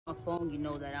phone, you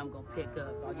know that I'm gonna pick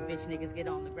up. All you bitch niggas get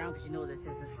on the ground because you know that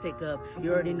it's a stick up.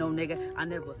 You already know, nigga, I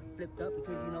never flipped up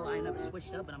because you know I ain't never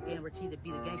switched up, and I'm guaranteed to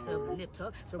be the gangster of the nip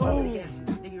tuck. So rubber the gas,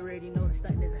 nigga, you already know the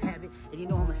stunting is a habit, and you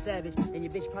know I'm a savage, and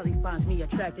your bitch probably finds me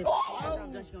attractive. After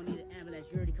I'm done, she gonna need an ambulance.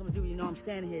 You already coming through, you know I'm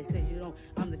standing here because you know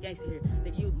I'm the gangster here.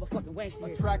 Nigga, you my fucking wankster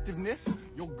here. Attractiveness,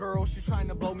 your girl, she trying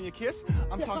to blow me a kiss.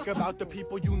 I'm talking about the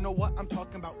people, you know what? I'm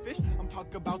talking about fish. I'm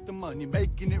talking about the money,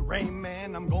 making it rain,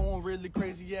 man. I'm going really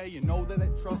crazy, yeah. You know that I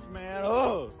trust, man.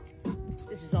 Ugh.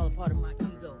 This is all a part of my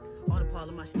ego, all a part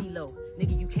of my stilo.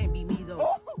 Nigga, you can't be me though.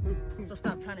 So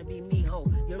stop trying to be me, ho.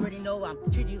 You already know I'm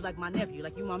treating you like my nephew,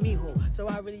 like you my mijo. So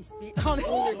I really be honest.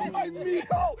 My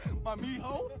mijo, my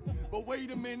mijo. But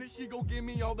wait a minute, she gon' give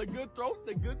me all the good throat,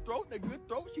 the good throat, the good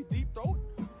throat. She deep throat.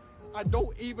 I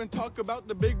don't even talk about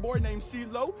the big boy named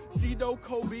CeeLo, Cedo,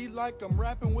 Kobe, like I'm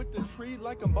rapping with the tree,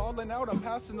 like I'm balling out, I'm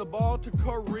passing the ball to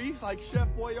Curry, like Chef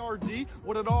Boyardee,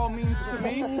 what it all means to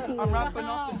me. I'm rapping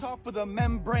off the top of the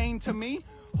membrane to me.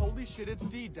 Holy shit, it's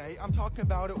D-Day, I'm talking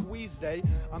about it Weezy.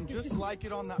 I'm just like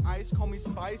it on the ice, call me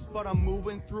Spice, but I'm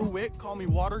moving through it. Call me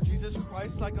Water, Jesus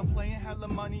Christ, like I'm playing hella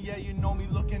money, yeah, you know me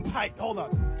looking tight. Hold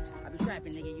up. I be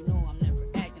trapping, nigga, you know I'm never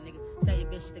acting, nigga. Tell your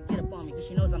bitch to get up on me, cause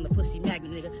she knows I'm the pussy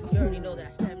magnet, nigga. You already know that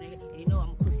I stab, nigga, and you know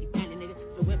I'm a pussy bandit, nigga.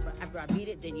 So after I beat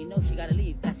it, then you know she gotta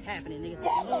leave. That's happening, nigga.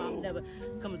 You know I'm never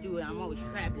coming through it, I'm always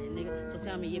trapping it, nigga. So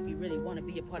tell me if you really wanna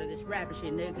be a part of this rapping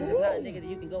shit, nigga. Cause if not, nigga, then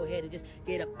you can go ahead and just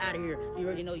get up out of here. You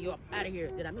already know you're up out of here.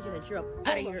 Did I mention that you're up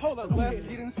out of here? Hold up, left,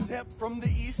 didn't step from the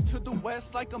east to the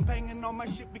west, like I'm banging on my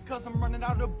shit because I'm running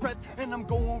out of breath. And I'm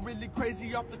going really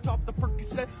crazy off the top, the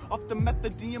Percocet, off the meth, the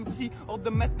DMT, all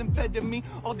the methamphetamine,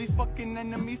 all these fucking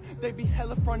enemies, they be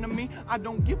hella front of me. I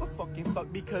don't give a fucking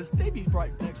fuck because they be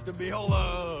right next to me. Hold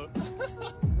up.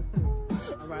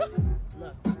 Alright,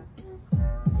 look.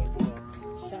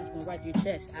 Shots gonna right to your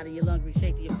chest, out of your lungs,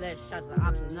 reshape to your flesh. Shots are the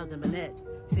opposite, nothing but net.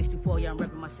 624, yeah, I'm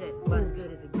repping my set. About as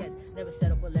good as it gets, never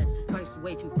settle for less. Price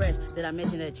way too fresh. Did I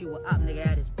mention that you were op nigga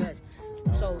at its best?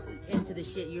 So into the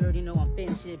shit, you already know I'm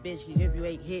finishing shit, bitch. If you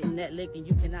ain't hitting that lick, then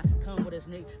you cannot come with us,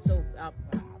 nigga. So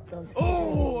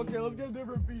oh, okay, let's get a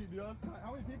different beat, dude.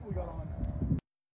 How many people we got on?